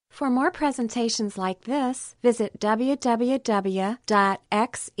For more presentations like this, visit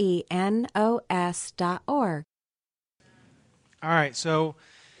www.xenos.org. All right, so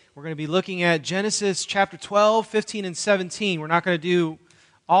we're going to be looking at Genesis chapter 12, 15, and 17. We're not going to do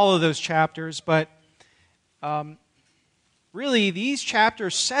all of those chapters, but really these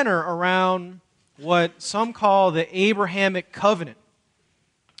chapters center around what some call the Abrahamic covenant,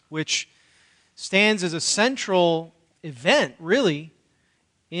 which stands as a central event, really,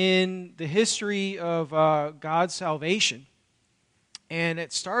 in the history of God's salvation. And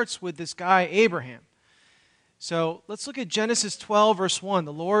it starts with this guy, Abraham. So let's look at Genesis 12, verse 1.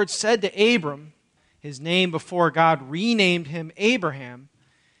 The Lord said to Abram, his name before God renamed him Abraham,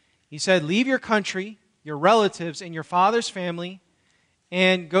 He said, leave your country, your relatives, and your father's family,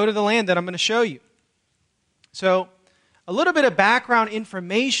 and go to the land that I'm going to show you. So a little bit of background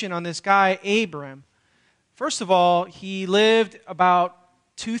information on this guy, Abram. First of all, he lived about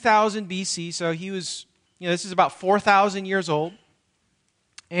 2000 BC, so he was, this is about 4,000 years old.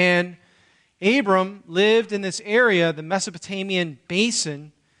 And Abram lived in this area, the Mesopotamian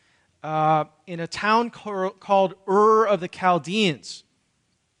basin, in a town called Ur of the Chaldeans.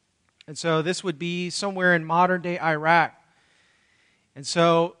 And so this would be somewhere in modern-day Iraq. And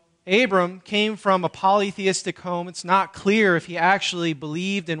so Abram came from a polytheistic home. It's not clear if he actually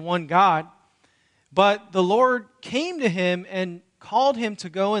believed in one God. But the Lord came to him and called him to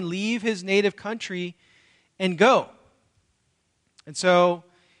go and leave his native country and go. And so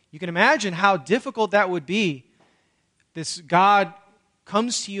you can imagine how difficult that would be. This God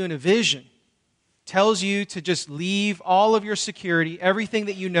comes to you in a vision, tells you to just leave all of your security, everything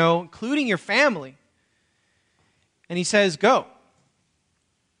that you know, including your family. And he says, go.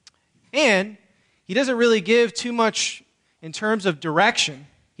 And he doesn't really give too much in terms of direction.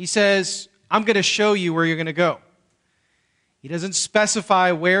 He says, I'm going to show you where you're going to go. He doesn't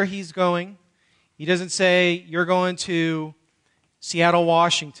specify where he's going. He doesn't say, you're going to Seattle,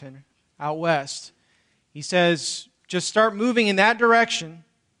 Washington, out west. He says, just start moving in that direction,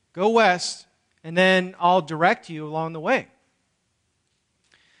 go west, and then I'll direct you along the way.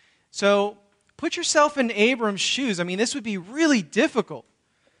 So put yourself in Abram's shoes. I mean, this would be really difficult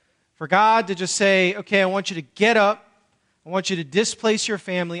for God to just say, okay, I want you to get up. I want you to displace your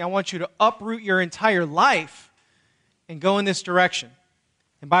family. I want you to uproot your entire life and go in this direction.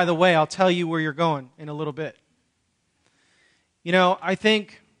 And by the way, I'll tell you where you're going in a little bit. I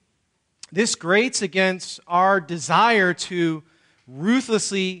think this grates against our desire to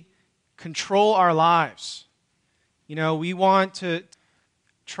ruthlessly control our lives. We want to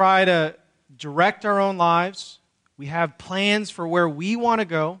try to direct our own lives. We have plans for where we want to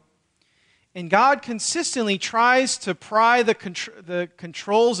go. And God consistently tries to pry the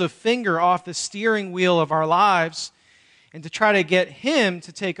controls of finger off the steering wheel of our lives and to try to get Him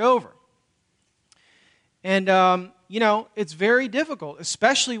to take over. And, it's very difficult,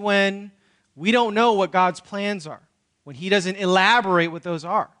 especially when we don't know what God's plans are, when He doesn't elaborate what those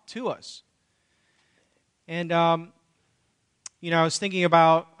are to us. And, I was thinking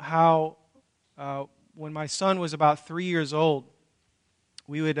about how when my son was about 3 years old,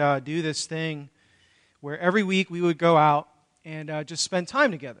 we would do this thing where every week we would go out and just spend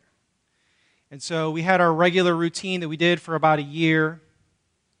time together. And so we had our regular routine that we did for about a year.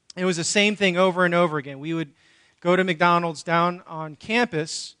 It was the same thing over and over again. We would go to McDonald's down on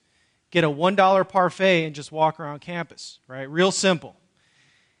campus, get a $1 parfait, and just walk around campus, right? Real simple.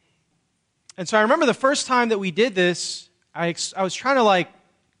 And so I remember the first time that we did this, I was trying to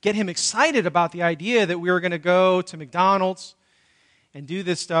get him excited about the idea that we were going to go to McDonald's and do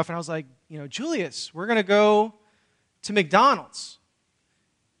this stuff. And I was like, Julius, we're going to go to McDonald's.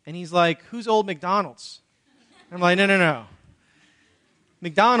 And he's like, who's Old McDonald's? And I'm like, no.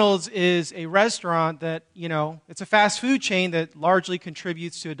 McDonald's is a restaurant that, it's a fast food chain that largely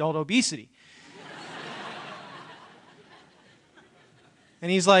contributes to adult obesity.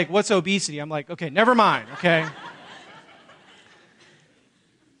 And he's like, what's obesity? I'm like, okay, never mind, okay?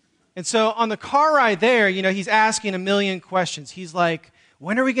 And so on the car ride there, he's asking a million questions. He's like,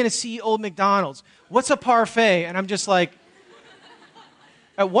 when are we going to see Old McDonald's? What's a parfait? And I'm just like,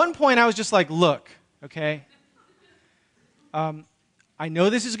 at one point I was just like, look, okay, I know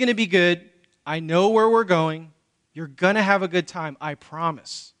this is going to be good. I know where we're going. You're going to have a good time, I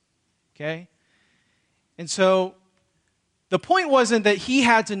promise, okay? And so the point wasn't that he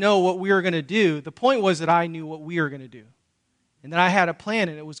had to know what we were going to do. The point was that I knew what we were going to do. And that I had a plan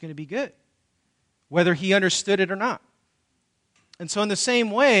and it was going to be good, whether he understood it or not. And so in the same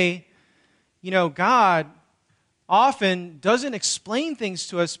way, God often doesn't explain things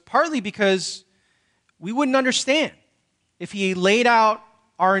to us, partly because we wouldn't understand if He laid out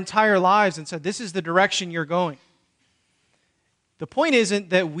our entire lives and said, this is the direction you're going. The point isn't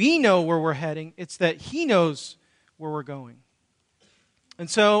that we know where we're heading, it's that He knows where we're going. And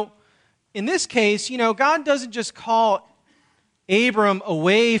so, in this case, God doesn't just call Abram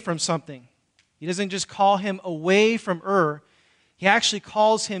away from something. He doesn't just call him away from Ur. He actually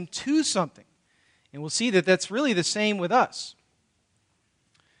calls him to something. And we'll see that that's really the same with us.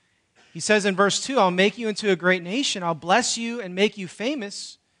 He says in verse 2, I'll make you into a great nation. I'll bless you and make you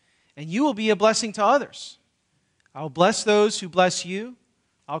famous, and you will be a blessing to others. I'll bless those who bless you.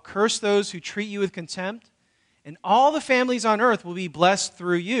 I'll curse those who treat you with contempt. And all the families on earth will be blessed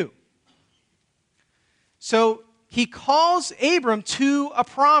through you. So he calls Abram to a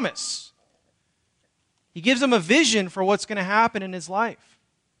promise. He gives him a vision for what's going to happen in his life.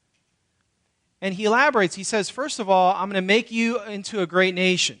 And he elaborates. He says, first of all, I'm going to make you into a great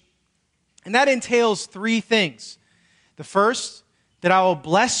nation. And that entails three things. The first, that I will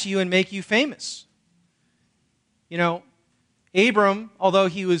bless you and make you famous. Abram, although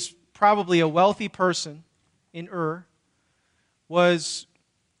he was probably a wealthy person in Ur, was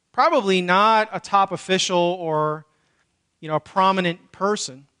probably not a top official or, a prominent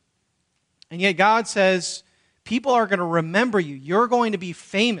person. And yet God says, people are going to remember you. You're going to be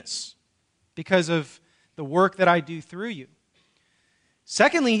famous because of the work that I do through you.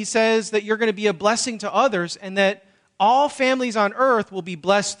 Secondly, he says that you're going to be a blessing to others and that all families on earth will be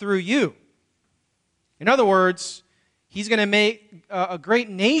blessed through you. In other words, he's going to make a great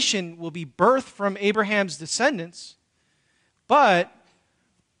nation will be birthed from Abraham's descendants, but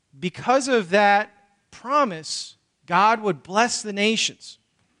because of that promise, God would bless the nations.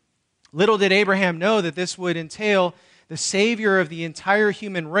 Little did Abraham know that this would entail the Savior of the entire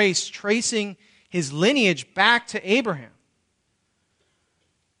human race, tracing his lineage back to Abraham.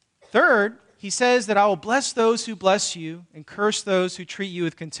 Third, he says that I will bless those who bless you and curse those who treat you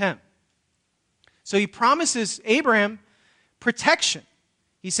with contempt. So he promises Abraham protection.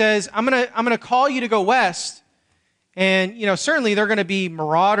 He says, I'm going to call you to go west, and certainly there are going to be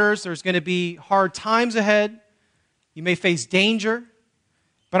marauders, there's going to be hard times ahead. You may face danger,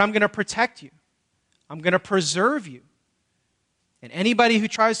 but I'm going to protect you. I'm going to preserve you. And anybody who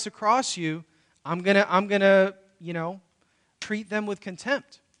tries to cross you, I'm going to treat them with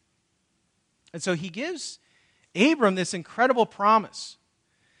contempt. And so he gives Abram this incredible promise.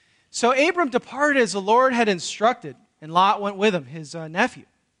 So Abram departed as the Lord had instructed, and Lot went with him, his nephew.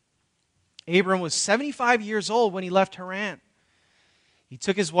 Abram was 75 years old when he left Haran. He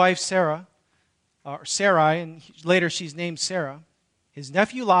took his wife Sarai, and later she's named Sarah, his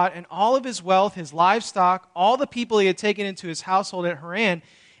nephew Lot, and all of his wealth, his livestock, all the people he had taken into his household at Haran,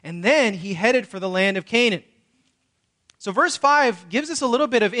 and then he headed for the land of Canaan. So verse 5 gives us a little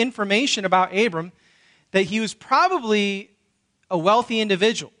bit of information about Abram, that he was probably a wealthy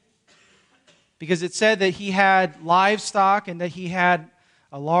individual, because it said that he had livestock and that he had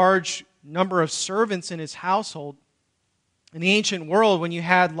a large number of servants in his household. In the ancient world, when you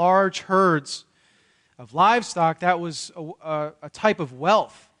had large herds of livestock, that was a type of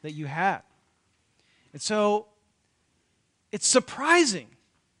wealth that you had. And so it's surprising.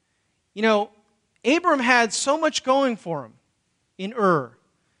 Abram had so much going for him in Ur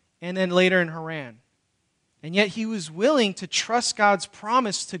and then later in Haran. And yet he was willing to trust God's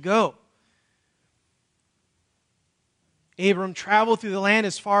promise to go. Abram traveled through the land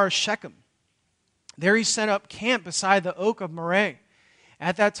as far as Shechem. There he set up camp beside the oak of Moreh.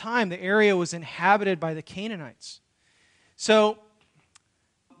 At that time, the area was inhabited by the Canaanites. So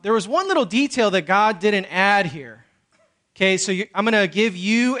there was one little detail that God didn't add here. Okay, so I'm going to give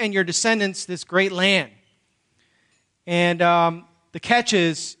you and your descendants this great land. And the catch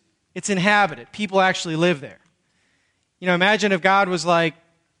is, it's inhabited. People actually live there. Imagine if God was like,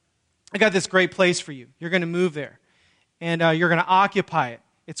 I got this great place for you. You're going to move there. And you're going to occupy it.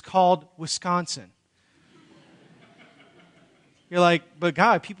 It's called Wisconsin. You're like, but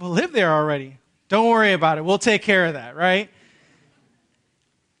God, people live there already. Don't worry about it. We'll take care of that, right?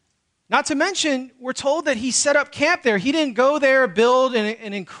 Not to mention, we're told that he set up camp there. He didn't go there, build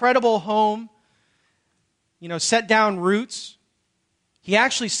an incredible home, set down roots. He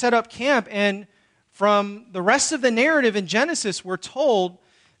actually set up camp, and from the rest of the narrative in Genesis, we're told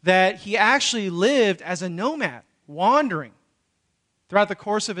that he actually lived as a nomad, wandering throughout the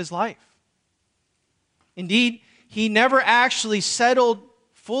course of his life. Indeed, he never actually settled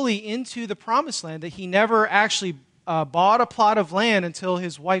fully into the promised land, that he never actually bought a plot of land until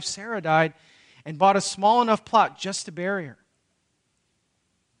his wife Sarah died and bought a small enough plot just to bury her.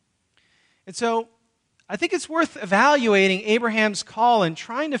 And so I think it's worth evaluating Abraham's call and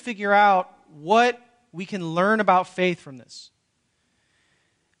trying to figure out what we can learn about faith from this.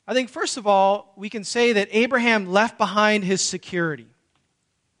 I think, first of all, we can say that Abraham left behind his security.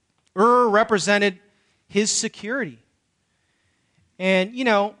 Ur represented his security. And,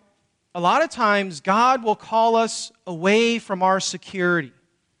 a lot of times God will call us away from our security,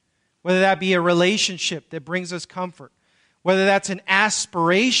 whether that be a relationship that brings us comfort, whether that's an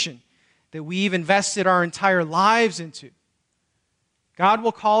aspiration that we've invested our entire lives into. God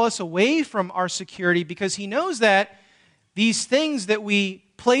will call us away from our security because He knows that these things that we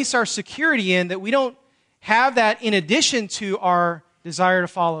place our security in, that we don't have that in addition to our desire to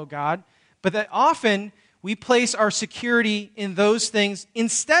follow God, but that often we place our security in those things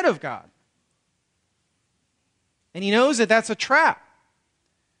instead of God. And He knows that that's a trap.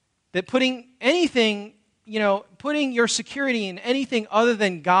 That putting your security in anything other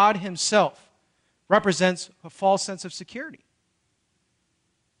than God Himself represents a false sense of security.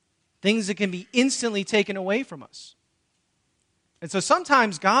 Things that can be instantly taken away from us. And so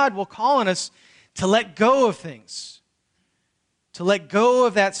sometimes God will call on us to let go of things, to let go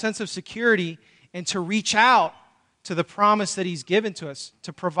of that sense of security and to reach out to the promise that He's given to us,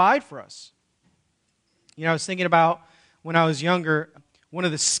 to provide for us. I was thinking about when I was younger, one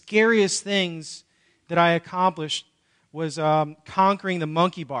of the scariest things that I accomplished was conquering the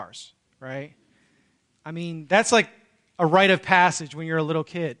monkey bars, right? I mean, that's like a rite of passage when you're a little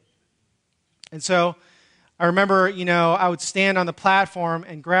kid. And so I remember, I would stand on the platform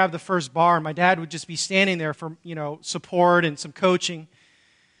and grab the first bar, and my dad would just be standing there for, support and some coaching.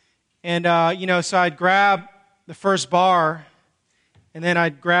 And, so I'd grab the first bar, and then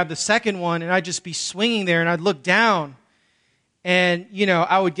I'd grab the second one, and I'd just be swinging there, and I'd look down, and,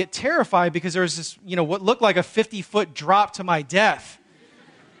 I would get terrified because there was this, what looked like a 50-foot drop to my death.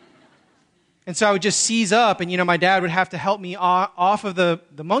 And so I would just seize up, and, my dad would have to help me off of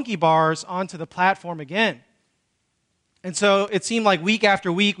the monkey bars onto the platform again. And so it seemed like week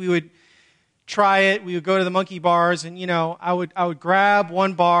after week we would try it. We would go to the monkey bars, and, I would grab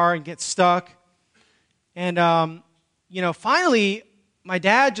one bar and get stuck. And, finally, my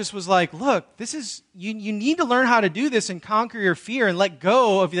dad just was like, look, this is, you need to learn how to do this and conquer your fear and let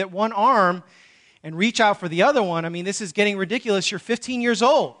go of that one arm and reach out for the other one. I mean, this is getting ridiculous. You're 15 years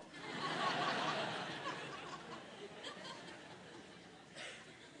old.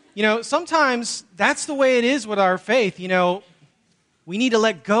 Sometimes that's the way it is with our faith. We need to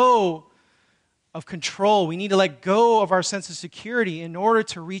let go of control. We need to let go of our sense of security in order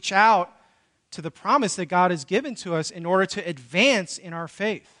to reach out to the promise that God has given to us in order to advance in our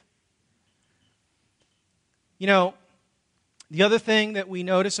faith. The other thing that we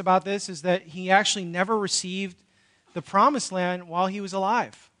notice about this is that he actually never received the promised land while he was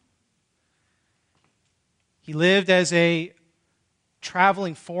alive. He lived as a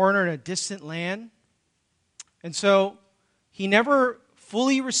traveling foreigner in a distant land. And so he never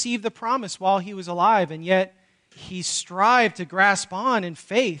fully received the promise while he was alive, and yet he strived to grasp on in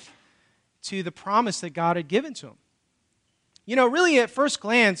faith to the promise that God had given to him. Really at first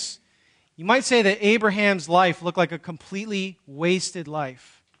glance, you might say that Abraham's life looked like a completely wasted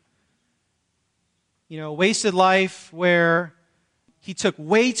life. Wasted life where he took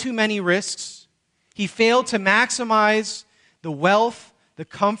way too many risks. He failed to maximize the wealth, the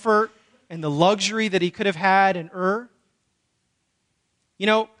comfort, and the luxury that he could have had in Ur.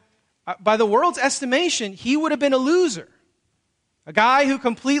 By the world's estimation, he would have been a loser. A guy who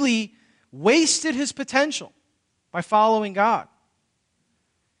completely wasted his potential by following God.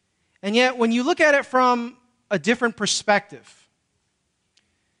 And yet, when you look at it from a different perspective,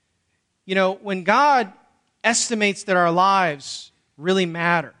 when God estimates that our lives really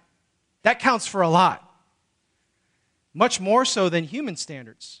matter, that counts for a lot. Much more so than human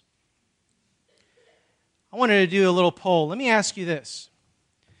standards. I wanted to do a little poll. Let me ask you this.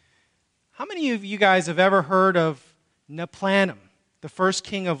 How many of you guys have ever heard of Neplanim, the first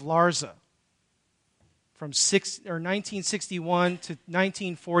king of Larsa, from 1961 to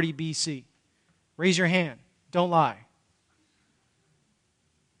 1940 BC? Raise your hand. Don't lie.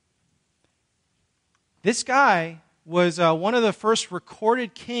 This guy was one of the first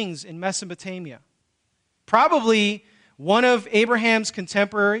recorded kings in Mesopotamia. Probably one of Abraham's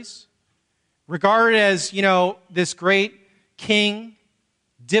contemporaries, regarded as, this great king,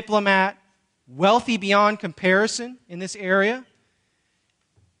 diplomat, wealthy beyond comparison in this area.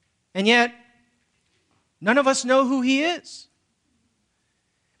 And yet, none of us know who he is.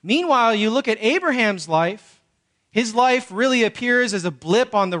 Meanwhile, you look at Abraham's life, his life really appears as a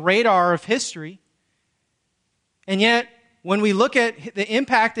blip on the radar of history. And yet, when we look at the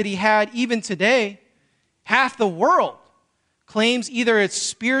impact that he had even today, half the world claims either its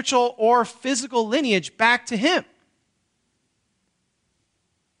spiritual or physical lineage back to him.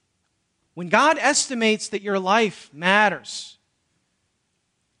 When God estimates that your life matters,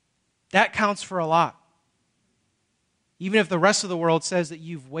 that counts for a lot. Even if the rest of the world says that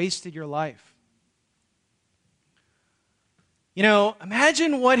you've wasted your life. You know,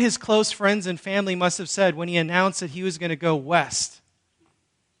 imagine what his close friends and family must have said when he announced that he was going to go west.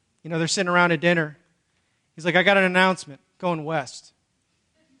 You know, they're sitting around at dinner. He's like, I got an announcement, going west.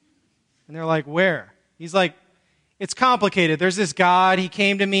 And they're like, where? He's like, it's complicated. There's this God, he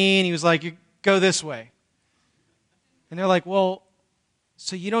came to me and he was like, you go this way. And they're like, well,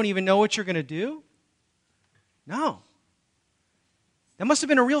 so you don't even know what you're going to do? No. That must have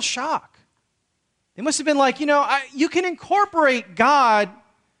been a real shock. They must have been like, you can incorporate God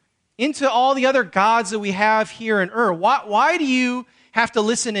into all the other gods that we have here in Ur. Why do you have to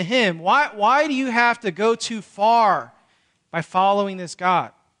listen to him? Why do you have to go too far by following this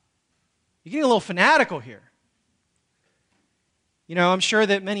God? You're getting a little fanatical here. I'm sure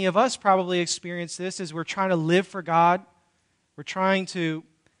that many of us probably experience this as we're trying to live for God. We're trying to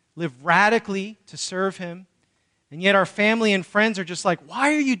live radically to serve him. And yet our family and friends are just like,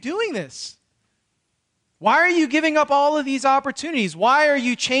 why are you doing this? Why are you giving up all of these opportunities? Why are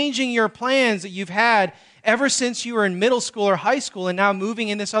you changing your plans that you've had ever since you were in middle school or high school and now moving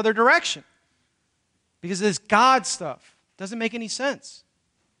in this other direction? Because this God stuff doesn't make any sense.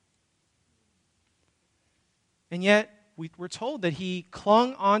 And yet, we're told that he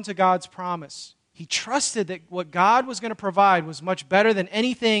clung on to God's promise. He trusted that what God was going to provide was much better than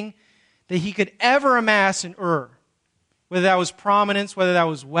anything that he could ever amass in Ur. Whether that was prominence, whether that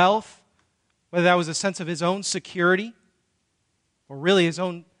was wealth, whether that was a sense of his own security, or really his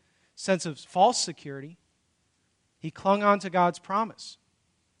own sense of false security, he clung on to God's promise.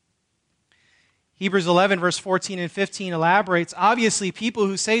 Hebrews 11, verse 14 and 15 elaborates, obviously people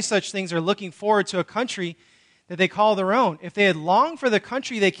who say such things are looking forward to a country that they call their own. If they had longed for the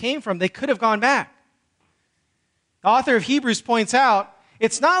country they came from, they could have gone back. The author of Hebrews points out,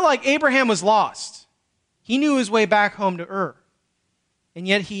 it's not like Abraham was lost. He knew his way back home to Ur. And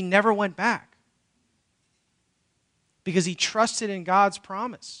yet he never went back. Because he trusted in God's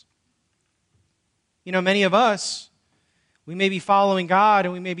promise. Many of us, we may be following God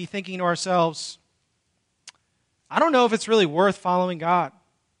and we may be thinking to ourselves, I don't know if it's really worth following God.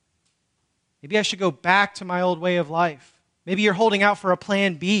 Maybe I should go back to my old way of life. Maybe you're holding out for a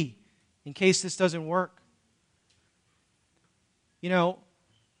plan B in case this doesn't work.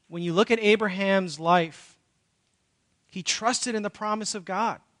 When you look at Abraham's life, he trusted in the promise of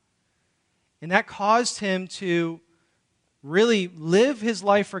God. And that caused him to really live his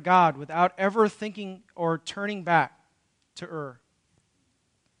life for God without ever thinking or turning back to Ur.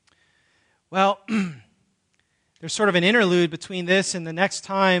 Well, there's sort of an interlude between this and the next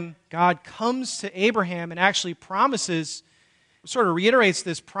time God comes to Abraham and actually promises, sort of reiterates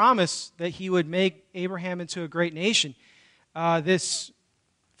this promise that he would make Abraham into a great nation. This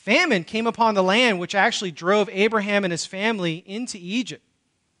famine came upon the land, which actually drove Abraham and his family into Egypt.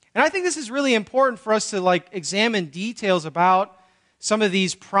 And I think this is really important for us to examine details about some of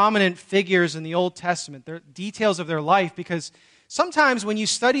these prominent figures in the Old Testament, the details of their life, because sometimes when you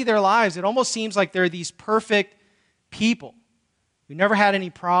study their lives, it almost seems like they're these perfect people who never had any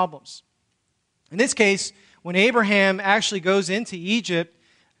problems. In this case, when Abraham actually goes into Egypt,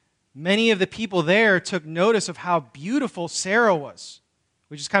 many of the people there took notice of how beautiful Sarah was,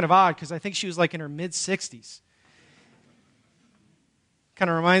 which is kind of odd because I think she was in her mid-60s. Kind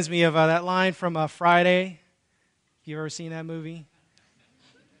of reminds me of that line from Friday. If you've ever seen that movie.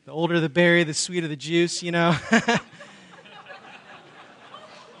 The older the berry, the sweeter the juice,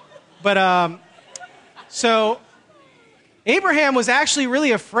 But, so Abraham was actually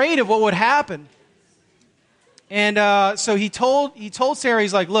really afraid of what would happen. And so he told Sarah,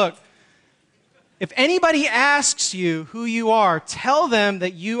 he's like, look, if anybody asks you who you are, tell them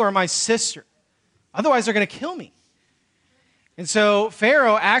that you are my sister. Otherwise, they're going to kill me. And so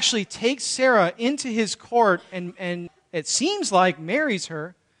Pharaoh actually takes Sarah into his court and it seems like marries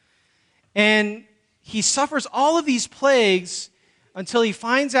her. And he suffers all of these plagues until he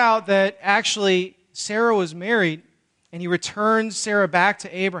finds out that actually Sarah was married, and he returns Sarah back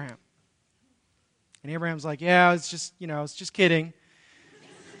to Abraham. And Abraham's like, yeah, it's just kidding.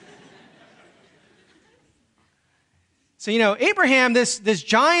 So, Abraham, this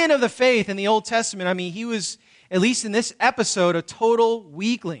giant of the faith in the Old Testament, he was, at least in this episode, a total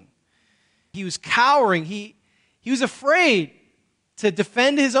weakling. He was cowering. He was afraid to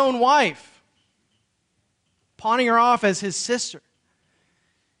defend his own wife, pawning her off as his sister.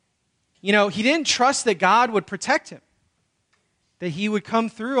 He didn't trust that God would protect him, that he would come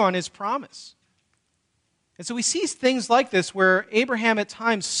through on his promise. And so we see things like this where Abraham at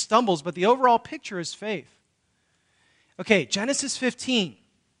times stumbles, but the overall picture is faith. Okay, Genesis 15.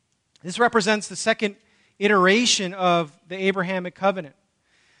 This represents the second iteration of the Abrahamic covenant.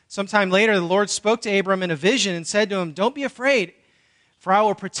 Sometime later, the Lord spoke to Abram in a vision and said to him, "Don't be afraid, for I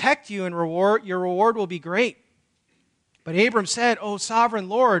will protect you and your reward will be great." But Abram said, "O sovereign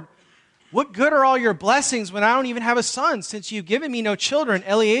Lord, what good are all your blessings when I don't even have a son? Since you've given me no children,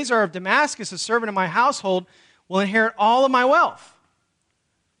 Eliezer of Damascus, a servant of my household, will inherit all of my wealth.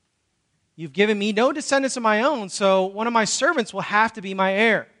 You've given me no descendants of my own, so one of my servants will have to be my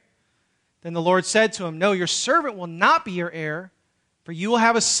heir." Then the Lord said to him, "No, your servant will not be your heir, for you will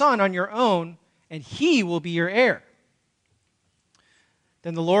have a son on your own, and he will be your heir."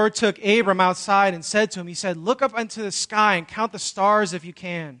 Then the Lord took Abram outside and said to him, he said, "Look up into the sky and count the stars if you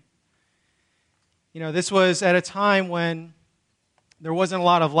can." You know, this was at a time when there wasn't a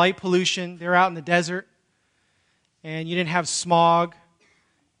lot of light pollution. They were out in the desert, and you didn't have smog.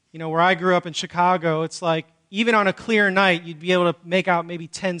 You know, where I grew up in Chicago, it's like even on a clear night, you'd be able to make out maybe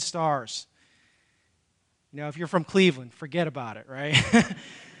 10 stars. You know, if you're from Cleveland, forget about it, right?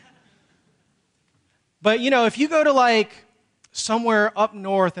 But, you know, if you go to like somewhere up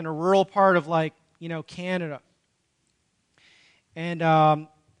north in a rural part of like, you know, Canada, and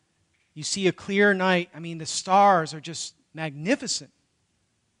you see a clear night, I mean, the stars are just magnificent,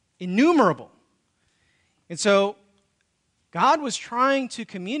 innumerable. And so God was trying to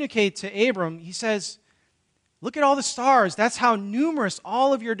communicate to Abram. He says, look at all the stars. That's how numerous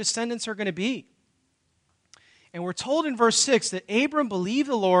all of your descendants are going to be. And we're told in verse 6 that Abram believed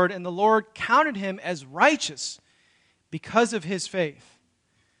the Lord, and the Lord counted him as righteous because of his faith.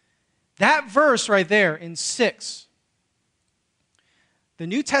 That verse right there in 6, the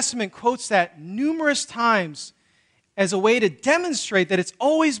New Testament quotes that numerous times as a way to demonstrate that it's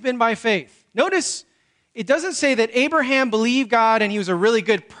always been by faith. Notice, it doesn't say that Abraham believed God and he was a really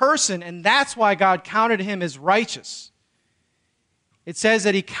good person, and that's why God counted him as righteous. It says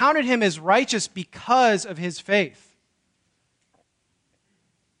that he counted him as righteous because of his faith.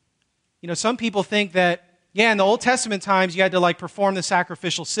 You know, some people think that, yeah, in the Old Testament times, you had to like perform the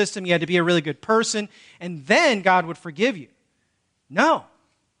sacrificial system, you had to be a really good person, and then God would forgive you. No.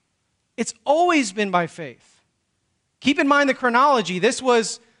 It's always been by faith. Keep in mind the chronology. This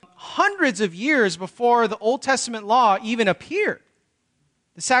was hundreds of years before the Old Testament law even appeared,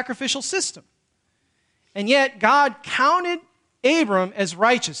 the sacrificial system. And yet, God counted Abram as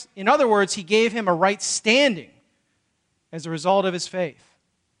righteous. In other words, he gave him a right standing as a result of his faith.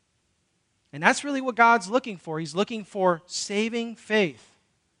 And that's really what God's looking for. He's looking for saving faith.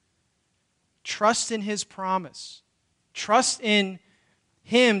 Trust in his promise. Trust in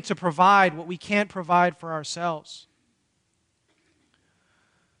him to provide what we can't provide for ourselves.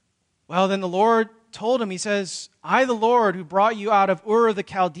 Well, then the Lord told him, he says, "I, the Lord, who brought you out of Ur of the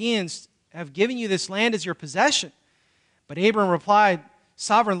Chaldeans, have given you this land as your possession." But Abram replied,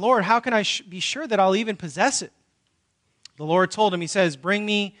 "Sovereign Lord, how can I be sure that I'll even possess it?" The Lord told him, he says, "Bring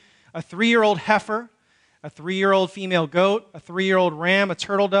me a 3-year-old heifer, a 3-year-old female goat, a 3-year-old ram, a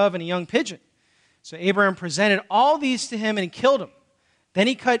turtle dove, and a young pigeon." So Abraham presented all these to him and he killed them. Then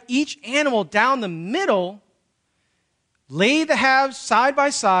he cut each animal down the middle, laid the halves side by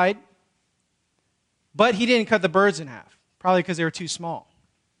side, but he didn't cut the birds in half, probably because they were too small.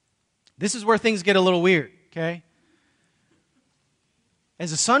 This is where things get a little weird, okay?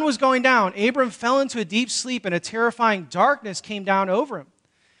 As the sun was going down, Abram fell into a deep sleep, and a terrifying darkness came down over him.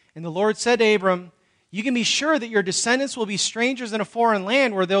 And the Lord said to Abram, "You can be sure that your descendants will be strangers in a foreign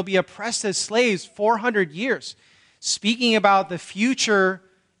land where they'll be oppressed as slaves 400 years. Speaking about the future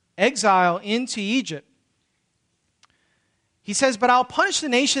exile into Egypt. He says, "But I'll punish the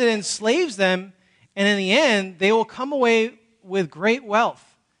nation that enslaves them, and in the end, they will come away with great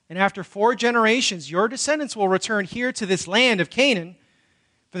wealth. And after 4 generations, your descendants will return here to this land of Canaan,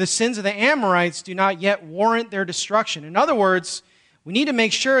 for the sins of the Amorites do not yet warrant their destruction." In other words, we need to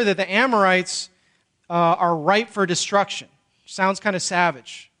make sure that the Amorites are ripe for destruction. Sounds kind of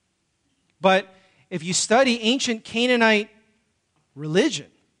savage. But if you study ancient Canaanite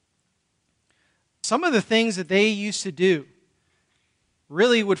religion, some of the things that they used to do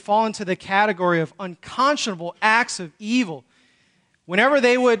really would fall into the category of unconscionable acts of evil. Whenever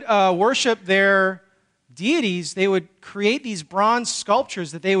they would worship their deities, they would create these bronze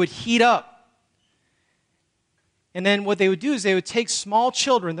sculptures that they would heat up. And then what they would do is they would take small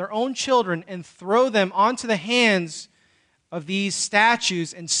children, their own children, and throw them onto the hands of these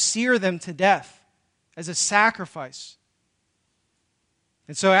statues and sear them to death as a sacrifice.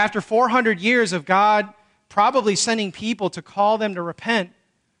 And so after 400 years of God probably sending people to call them to repent,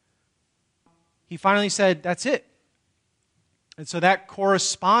 he finally said, that's it. And so that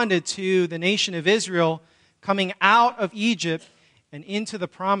corresponded to the nation of Israel coming out of Egypt and into the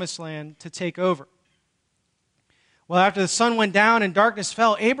promised land to take over. Well, after the sun went down and darkness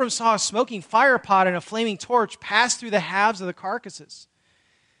fell, Abram saw a smoking fire pot and a flaming torch pass through the halves of the carcasses.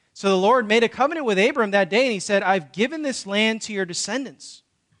 So the Lord made a covenant with Abram that day, and he said, I've given this land to your descendants.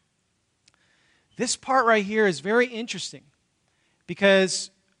 This part right here is very interesting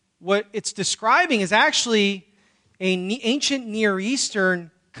because what it's describing is actually an ancient Near Eastern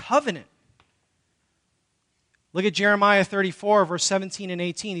covenant. Look at Jeremiah 34, verse 17 and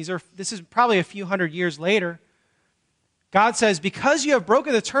 18. This is probably a few hundred years later. God says, because you have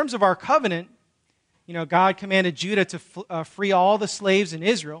broken the terms of our covenant, God commanded Judah to free all the slaves in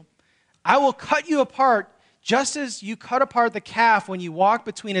Israel. I will cut you apart just as you cut apart the calf when you walk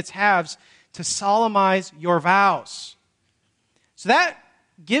between its halves to solemnize your vows. So that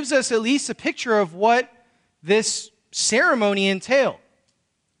gives us at least a picture of what this ceremony entailed.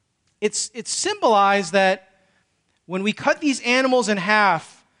 It's symbolized that when we cut these animals in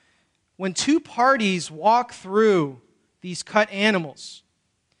half, when two parties walk through these cut animals,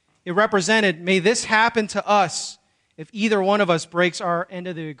 it represented, may this happen to us if either one of us breaks our end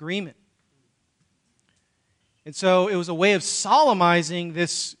of the agreement. And so it was a way of solemnizing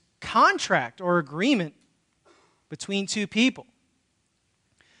this contract or agreement between two people.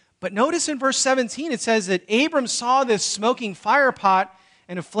 But notice in verse 17 it says that Abram saw this smoking fire pot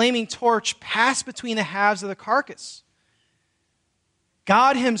and a flaming torch pass between the halves of the carcass.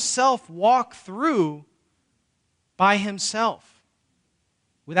 God himself walked through by himself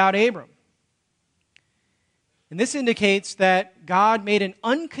without Abram. And this indicates that God made an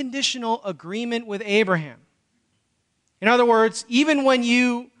unconditional agreement with Abraham. In other words, even when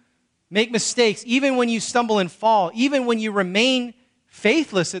you make mistakes, even when you stumble and fall, even when you remain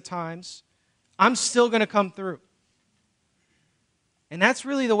faithless at times, I'm still going to come through. And that's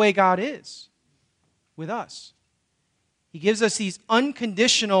really the way God is with us. He gives us these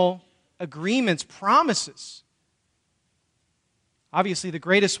unconditional agreements, promises. Obviously, the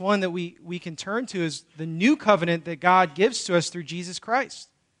greatest one that we can turn to is the new covenant that God gives to us through Jesus Christ.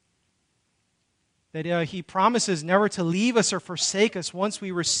 That he promises never to leave us or forsake us once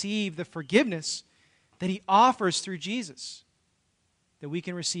we receive the forgiveness that he offers through Jesus, that we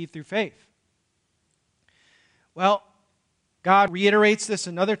can receive through faith. Well, God reiterates this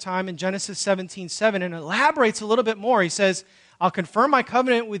another time in Genesis 17:7 and elaborates a little bit more. He says, I'll confirm my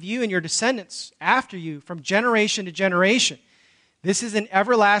covenant with you and your descendants after you from generation to generation. This is an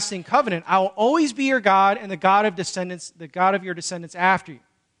everlasting covenant. I will always be your God and the God of your descendants after you.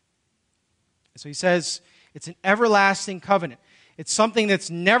 So he says it's an everlasting covenant. It's something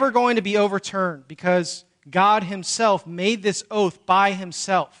that's never going to be overturned because God himself made this oath by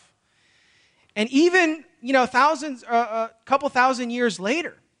himself. And even, a couple thousand years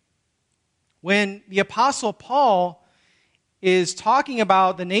later, when the Apostle Paul is talking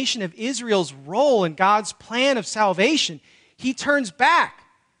about the nation of Israel's role in God's plan of salvation, he turns back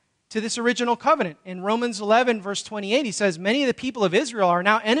to this original covenant. In Romans 11, verse 28, he says, many of the people of Israel are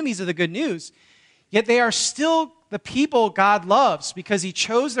now enemies of the good news, yet they are still the people God loves because he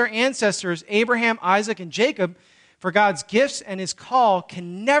chose their ancestors, Abraham, Isaac, and Jacob, for God's gifts and his call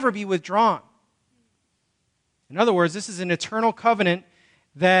can never be withdrawn. In other words, this is an eternal covenant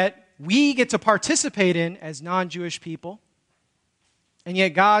that we get to participate in as non-Jewish people, and yet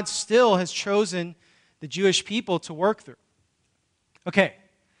God still has chosen the Jewish people to work through. Okay,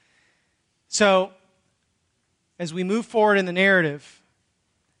 so as we move forward in the narrative,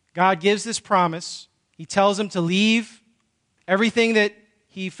 God gives this promise. He tells him to leave everything that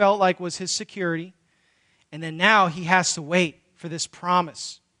he felt like was his security, and then now he has to wait for this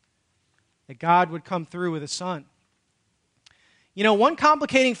promise that God would come through with a son. One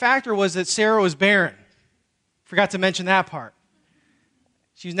complicating factor was that Sarah was barren. Forgot to mention that part.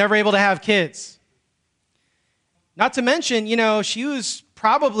 She was never able to have kids. Not to mention, she was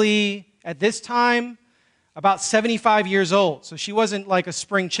probably, at this time, about 75 years old. So she wasn't like a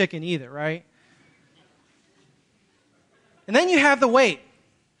spring chicken either, right? And then you have the wait,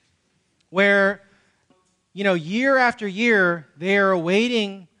 where, year after year, they are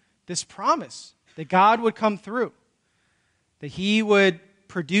awaiting this promise that God would come through, that he would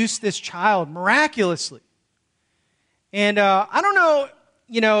produce this child miraculously. And I don't know,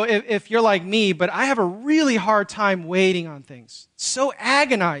 if you're like me, but I have a really hard time waiting on things. It's so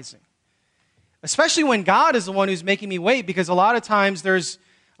agonizing. Especially when God is the one who's making me wait, because a lot of times there's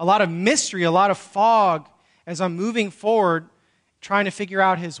a lot of mystery, a lot of fog as I'm moving forward trying to figure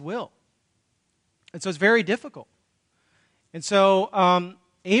out his will. And so it's very difficult. And so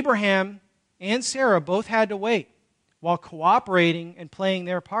Abraham and Sarah both had to wait while cooperating and playing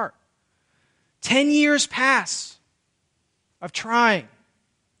their part. 10 years pass of trying.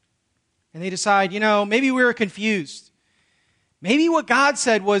 And they decide, maybe we were confused. Maybe what God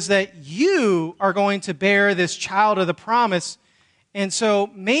said was that you are going to bear this child of the promise. And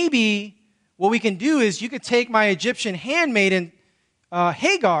so maybe what we can do is you could take my Egyptian handmaiden,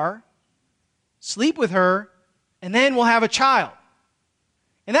 Hagar, sleep with her, and then we'll have a child.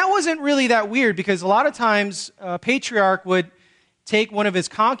 And that wasn't really that weird, because a lot of times a patriarch would take one of his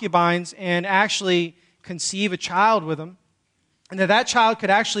concubines and actually conceive a child with him, and that child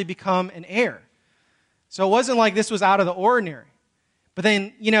could actually become an heir. So it wasn't like this was out of the ordinary. But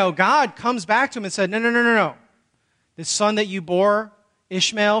then, God comes back to him and said, no. This son that you bore,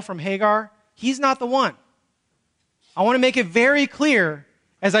 Ishmael from Hagar, he's not the one. I want to make it very clear,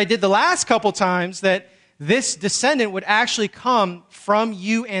 as I did the last couple times, that this descendant would actually come from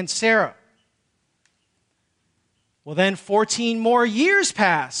you and Sarah. Well, then 14 more years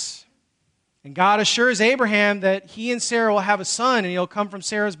pass, and God assures Abraham that he and Sarah will have a son, and he'll come from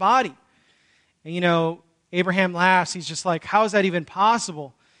Sarah's body. And Abraham laughs. He's just like, how is that even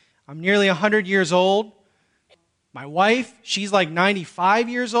possible? I'm nearly 100 years old. My wife, she's like 95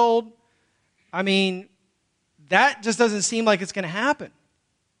 years old. I mean, that just doesn't seem like it's going to happen.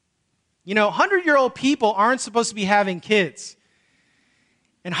 100-year-old people aren't supposed to be having kids.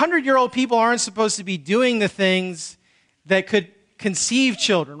 And 100-year-old people aren't supposed to be doing the things that could conceive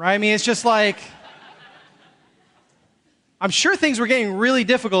children, right? I mean, it's just like, I'm sure things were getting really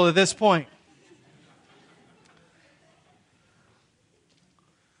difficult at this point.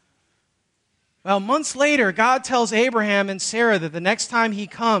 Well, months later, God tells Abraham and Sarah that the next time he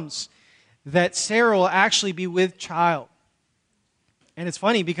comes, that Sarah will actually be with child. And it's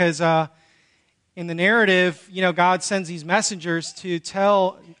funny because in the narrative, God sends these messengers to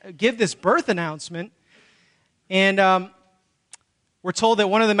give this birth announcement. And we're told that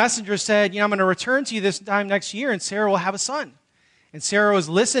one of the messengers said, I'm going to return to you this time next year, and Sarah will have a son. And Sarah was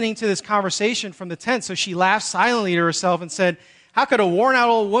listening to this conversation from the tent, so she laughed silently to herself and said, how could a worn-out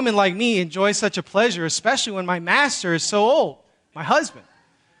old woman like me enjoy such a pleasure, especially when my master is so old, my husband?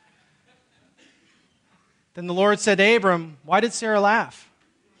 Then the Lord said to Abram, why did Sarah laugh?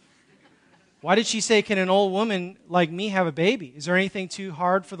 Why did she say, can an old woman like me have a baby? Is there anything too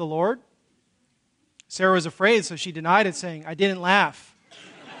hard for the Lord? Sarah was afraid, so she denied it, saying, I didn't laugh.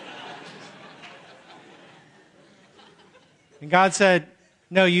 And God said,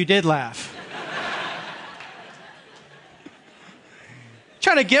 no, you did laugh.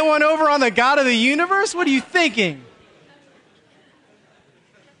 Trying to get one over on the God of the universe? What are you thinking?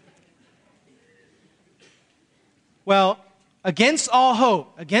 Well, against all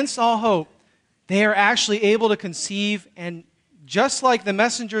hope, they are actually able to conceive, and just like the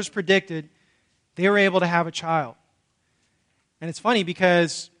messengers predicted, they were able to have a child. And it's funny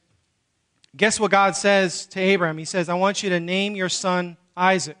because guess what God says to Abraham? He says, I want you to name your son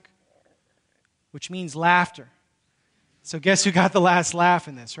Isaac, which means laughter. So guess who got the last laugh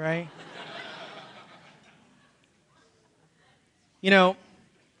in this, right?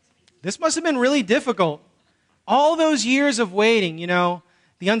 This must have been really difficult. All those years of waiting,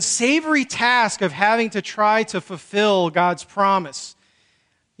 the unsavory task of having to try to fulfill God's promise.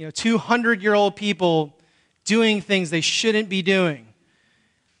 200-year-old people doing things they shouldn't be doing.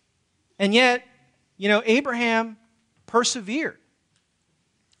 And yet, Abraham persevered.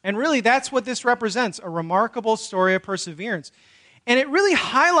 And really, that's what this represents, a remarkable story of perseverance. And it really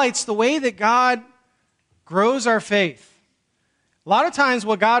highlights the way that God grows our faith. A lot of times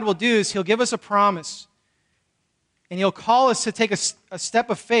what God will do is he'll give us a promise, and he'll call us to take a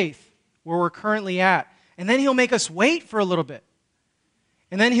step of faith where we're currently at. And then he'll make us wait for a little bit.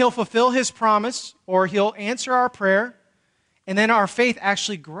 And then he'll fulfill his promise, or he'll answer our prayer, and then our faith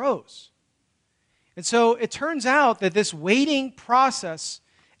actually grows. And so it turns out that this waiting process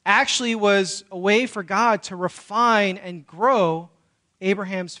actually was a way for God to refine and grow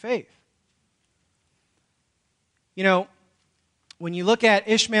Abraham's faith. When you look at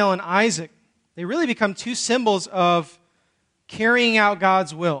Ishmael and Isaac, they really become two symbols of carrying out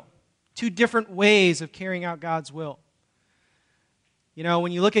God's will, two different ways of carrying out God's will.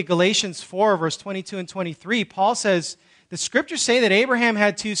 When you look at Galatians 4, verse 22 and 23, Paul says, the scriptures say that Abraham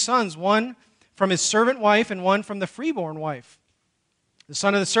had two sons, one from his servant wife and one from the freeborn wife. The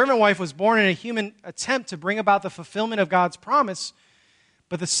son of the servant wife was born in a human attempt to bring about the fulfillment of God's promise,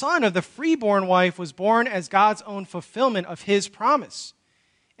 but the son of the freeborn wife was born as God's own fulfillment of his promise.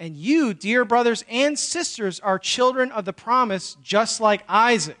 And you, dear brothers and sisters, are children of the promise, just like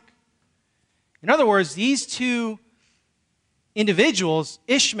Isaac. In other words, these two individuals,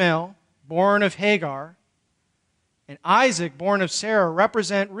 Ishmael, born of Hagar, and Isaac, born of Sarah,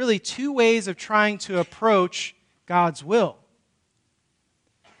 represent really two ways of trying to approach God's will.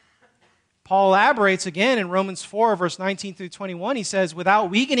 Paul elaborates again in Romans 4, verse 19 through 21. He says, without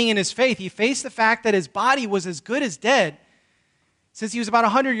weakening in his faith, he faced the fact that his body was as good as dead since he was about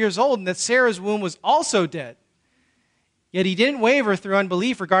 100 years old, and that Sarah's womb was also dead. Yet he didn't waver through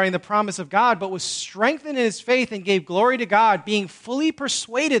unbelief regarding the promise of God, but was strengthened in his faith and gave glory to God, being fully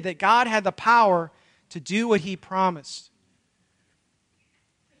persuaded that God had the power to do what he promised.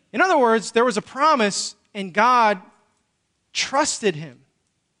 In other words, there was a promise, and God trusted him,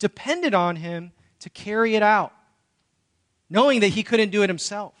 depended on him to carry it out, knowing that he couldn't do it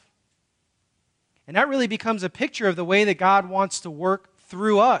himself. And that really becomes a picture of the way that God wants to work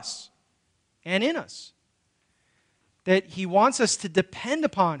through us and in us. That he wants us to depend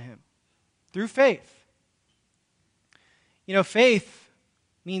upon him through faith. You know, faith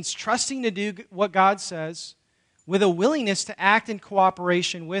means trusting to do what God says with a willingness to act in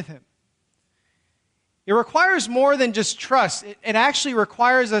cooperation with him. It requires more than just trust. It actually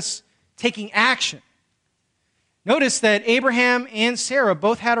requires us taking action. Notice that Abraham and Sarah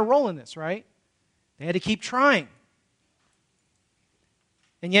both had a role in this, right? They had to keep trying.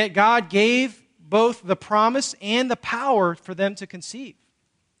 And yet God gave both the promise and the power for them to conceive.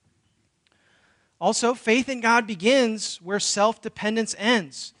 Also, faith in God begins where self-dependence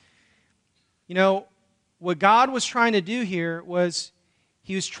ends. You know, what God was trying to do here was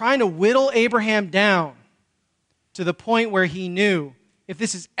he was trying to whittle Abraham down to the point where he knew if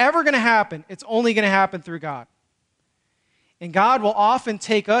this is ever going to happen, it's only going to happen through God. And God will often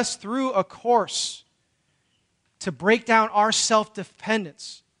take us through a course to break down our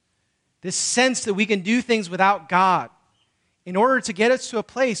self-dependence, this sense that we can do things without God, in order to get us to a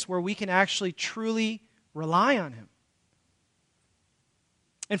place where we can actually truly rely on him.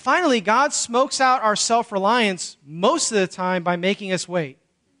 And finally, God smokes out our self-reliance most of the time by making us wait.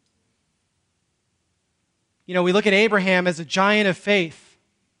 You know, we look at Abraham as a giant of faith,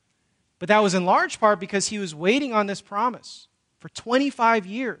 but that was in large part because he was waiting on this promise for 25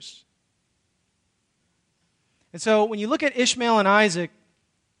 years. And so when you look at Ishmael and Isaac,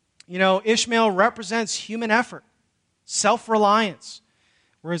 you know, Ishmael represents human effort, self-reliance,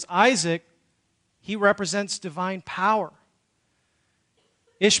 whereas Isaac, he represents divine power.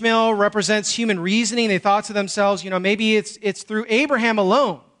 Ishmael represents human reasoning. They thought to themselves, you know, maybe it's through Abraham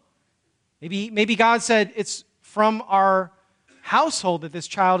alone. Maybe God said it's from our household that this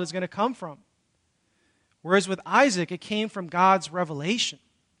child is going to come from. Whereas with Isaac, it came from God's revelation.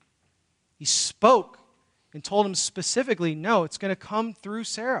 He spoke and told him specifically, no, it's going to come through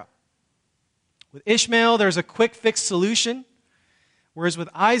Sarah. With Ishmael, there's a quick fix solution, whereas with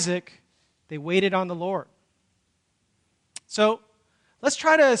Isaac, they waited on the Lord. So let's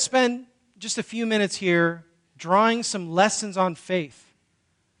try to spend just a few minutes here drawing some lessons on faith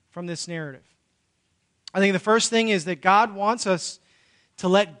from this narrative. I think the first thing is that God wants us to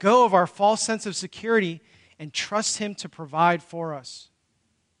let go of our false sense of security and trust him to provide for us.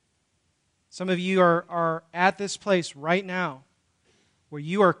 Some of you are at this place right now where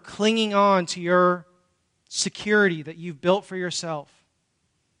you are clinging on to your security that you've built for yourself.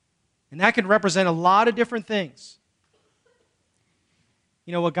 And that can represent a lot of different things.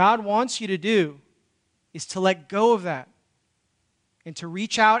 You know, what God wants you to do is to let go of that and to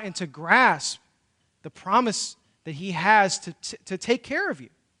reach out and to grasp the promise that he has to take care of you,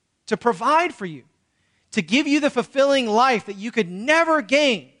 to provide for you, to give you the fulfilling life that you could never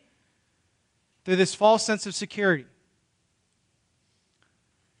gain through this false sense of security.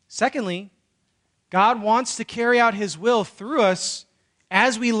 Secondly, God wants to carry out his will through us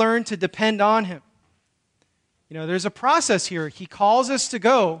as we learn to depend on him. You know, there's a process here. He calls us to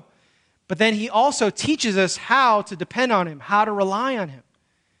go, but then he also teaches us how to depend on him, how to rely on him.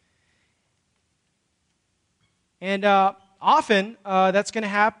 And often, that's going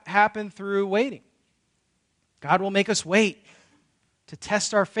to happen through waiting. God will make us wait to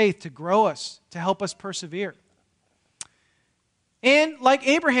test our faith, to grow us, to help us persevere. And like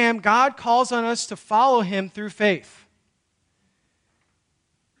Abraham, God calls on us to follow him through faith.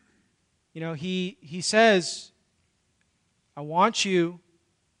 You know, he says, I want you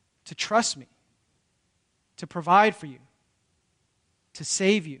to trust me, to provide for you, to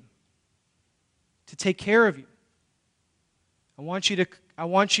save you, to take care of you. I want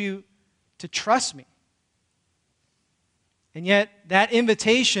you to trust me. And yet, that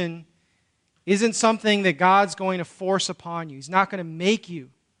invitation isn't something that God's going to force upon you. He's not going to make you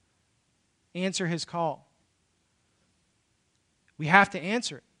answer his call. We have to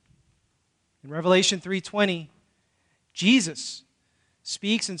answer it. In Revelation 3:20, Jesus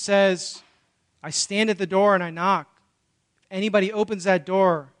speaks and says, I stand at the door and I knock. If anybody opens that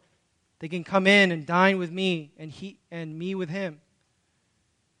door, they can come in and dine with me and me with him.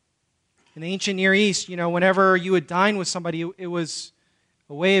 In the ancient Near East, whenever you would dine with somebody, it was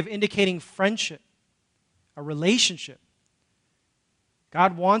a way of indicating friendship, a relationship.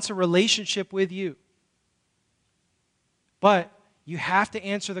 God wants a relationship with you. But you have to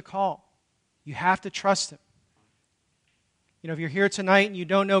answer the call. You have to trust him. If you're here tonight and you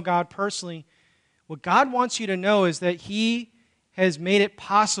don't know God personally, what God wants you to know is that he has made it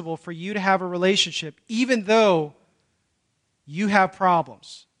possible for you to have a relationship, even though you have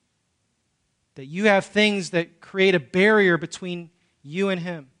problems. That you have things that create a barrier between you and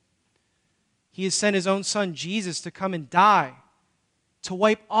him. He has sent his own son, Jesus, to come and die, to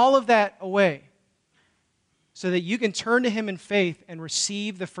wipe all of that away, so that you can turn to him in faith and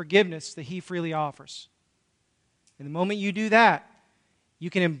receive the forgiveness that he freely offers. And the moment you do that, you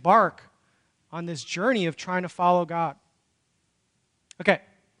can embark on this journey of trying to follow God. Okay.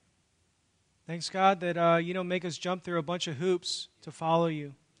 Thanks, God, that you don't make us jump through a bunch of hoops to follow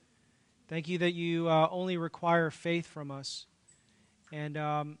you. Thank you that you only require faith from us. And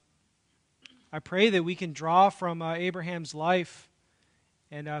I pray that we can draw from Abraham's life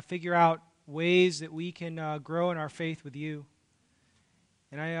and figure out ways that we can grow in our faith with you.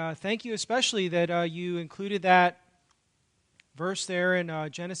 And I thank you especially that you included that verse there in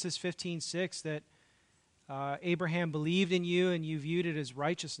Genesis 15:6 that Abraham believed in you and you viewed it as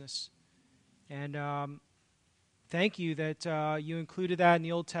righteousness. And thank you that you included that in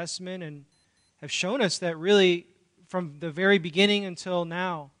the Old Testament and have shown us that really from the very beginning until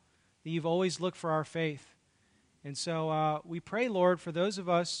now that you've always looked for our faith. And so we pray, Lord, for those of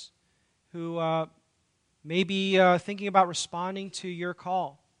us who may be thinking about responding to your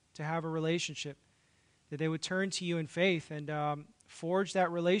call to have a relationship, that they would turn to you in faith and forge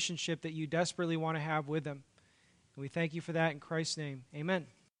that relationship that you desperately want to have with them. And we thank you for that in Christ's name. Amen.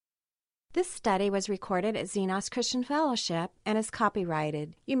 This study was recorded at Xenos Christian Fellowship and is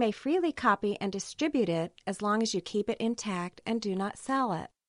copyrighted. You may freely copy and distribute it as long as you keep it intact and do not sell it.